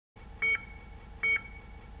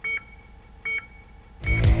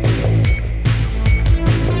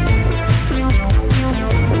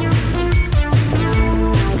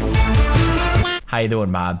How you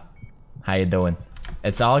doing, Bob? How you doing?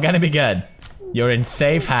 It's all gonna be good. You're in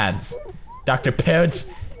safe hands. Dr. Pewds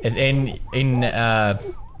is in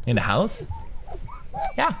the house?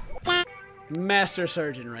 Yeah. Master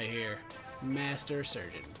surgeon right here. Master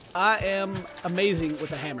surgeon. I am amazing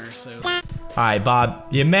with a hammer, so. Alright, Bob.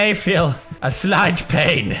 You may feel a slight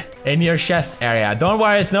pain in your chest area. Don't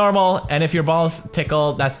worry, it's normal. And if your balls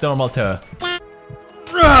tickle, that's normal too.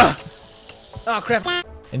 Oh, crap.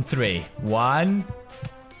 In 3. 1,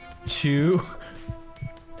 2,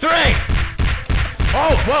 3!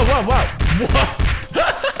 Oh, whoa, whoa, whoa. Whoa.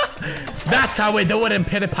 That's how we do it in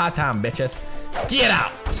Pitty-Pat-Town, bitches. Get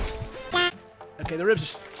out. Okay, the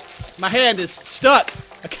ribs are... My hand is stuck.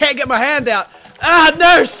 I can't get my hand out. Ah,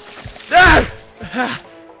 nurse! Ah!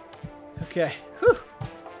 Okay. Whew.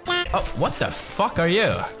 Oh, what the fuck are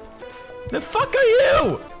you? The fuck are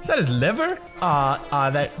you? Is that his liver?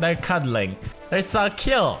 They're cuddling. It's a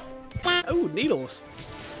kill. Oh, needles.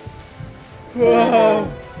 Whoa.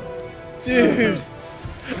 Dude.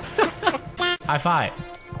 High five.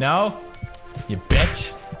 No? You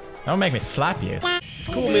bitch. Don't make me slap you. It's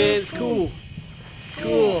cool, man. It's cool. It's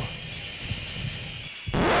cool.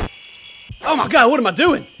 Oh my god, what am I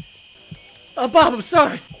doing? Oh, Bob, I'm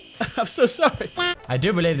sorry. I'm so sorry. I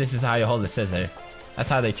do believe this is how you hold the scissor. That's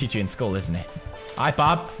how they teach you in school, isn't it? Alright,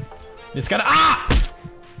 Bob. Just gotta. Ah!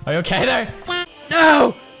 Are you okay there?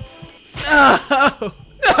 No! No!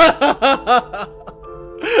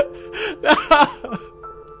 No!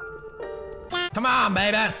 Come on,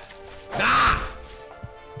 baby. Ah!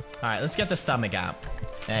 Alright, let's get the stomach out.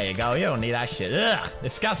 There you go. You don't need that shit. Ugh.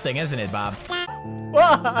 Disgusting, isn't it, Bob?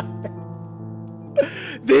 Why?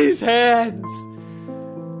 These hands.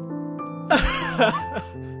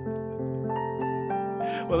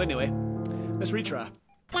 Well, anyway, let's retry.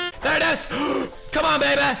 There it is! Come on,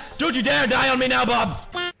 baby! Don't you dare die on me now, Bob!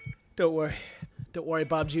 Don't worry. Don't worry,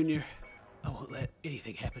 Bob Jr. I won't let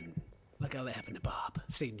anything happen like I let happen to Bob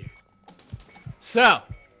Sr. So.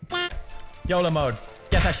 YOLO mode.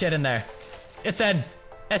 Get that shit in there. It's in.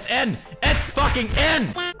 It's in. It's fucking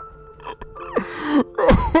in!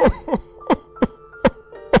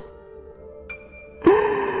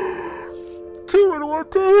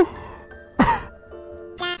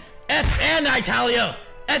 It's in, I tell you!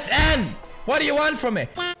 It's in! What do you want from me?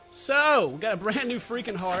 So, we got a brand new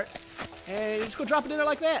freaking heart. And you just go drop it in there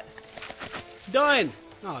like that. Done.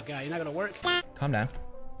 Oh, God, you're not gonna work. Calm down.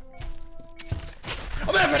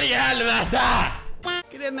 I'm in for the helvete!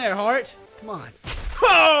 Get in there, heart. Come on.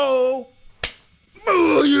 Whoa!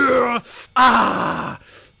 Oh, yeah! Ah!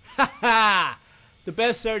 Ha ha! The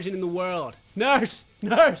best surgeon in the world. Nurse!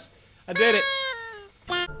 Nurse! I did it.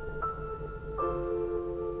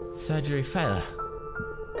 Surgery failure.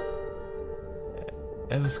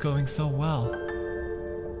 It was going so well.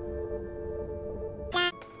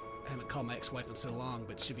 I haven't called my ex-wife in so long,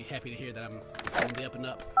 but she'll be happy to hear that I'm on the up and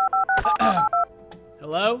up.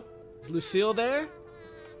 Hello? Is Lucille there?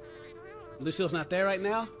 Lucille's not there right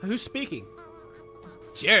now? Who's speaking?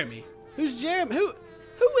 Jeremy. Who's Jeremy? Who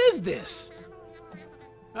is this?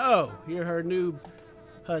 Oh, you're her new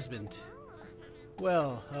husband.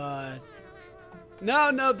 Well,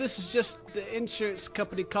 no, this is just the insurance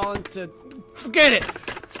company calling to... Forget it!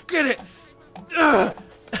 Forget it! Ugh.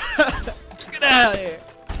 Get out of here!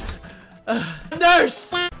 Nurse!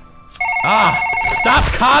 Ah! Stop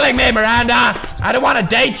calling me, Miranda! I don't want to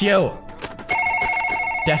date you!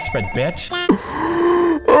 Desperate bitch.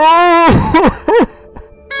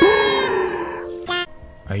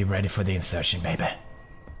 Are you ready for the insertion, baby?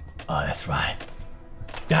 Oh, that's right.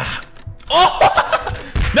 Ah. Oh!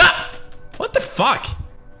 No! What the fuck?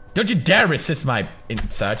 Don't you dare resist my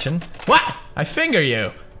insertion. What? I finger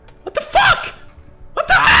you. What the fuck? What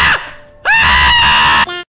the... Ah!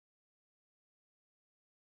 Ah!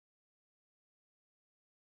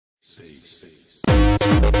 Say.